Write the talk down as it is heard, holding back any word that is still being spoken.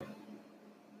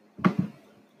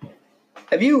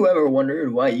Have you ever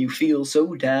wondered why you feel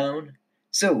so down,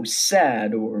 so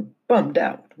sad, or bummed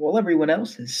out while everyone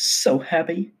else is so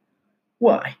happy?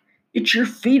 Why, it's your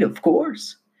feet, of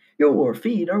course. Your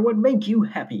feet are what make you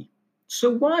happy. So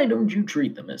why don't you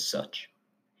treat them as such?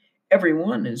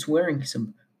 Everyone is wearing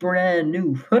some brand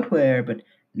new footwear, but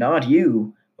not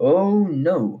you. Oh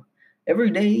no. Every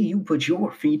day you put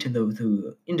your feet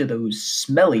into those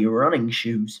smelly running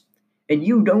shoes, and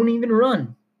you don't even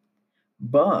run.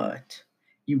 But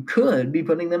you could be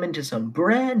putting them into some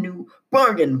brand new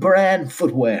bargain brand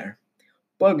footwear.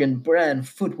 Bargain brand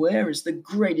footwear is the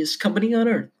greatest company on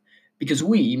earth because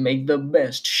we make the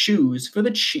best shoes for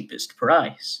the cheapest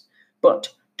price. But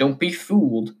don't be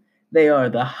fooled, they are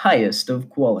the highest of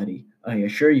quality, I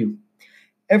assure you.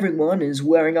 Everyone is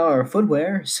wearing our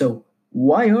footwear, so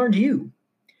why aren't you?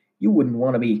 You wouldn't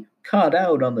want to be caught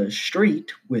out on the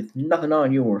street with nothing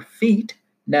on your feet,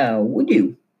 now would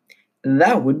you?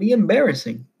 That would be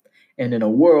embarrassing. And in a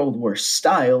world where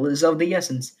style is of the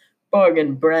essence,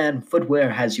 bargain brand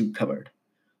footwear has you covered.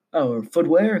 Our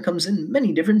footwear comes in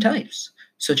many different types,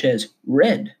 such as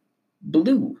red,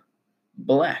 blue,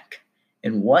 black,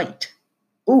 and white.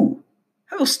 Ooh,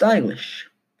 how stylish!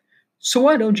 So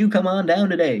why don't you come on down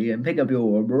today and pick up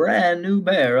your brand new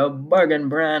pair of bargain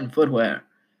brand footwear?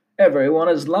 Everyone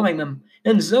is loving them,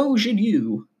 and so should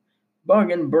you.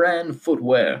 Bargain brand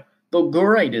footwear, the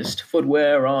greatest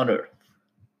footwear on earth.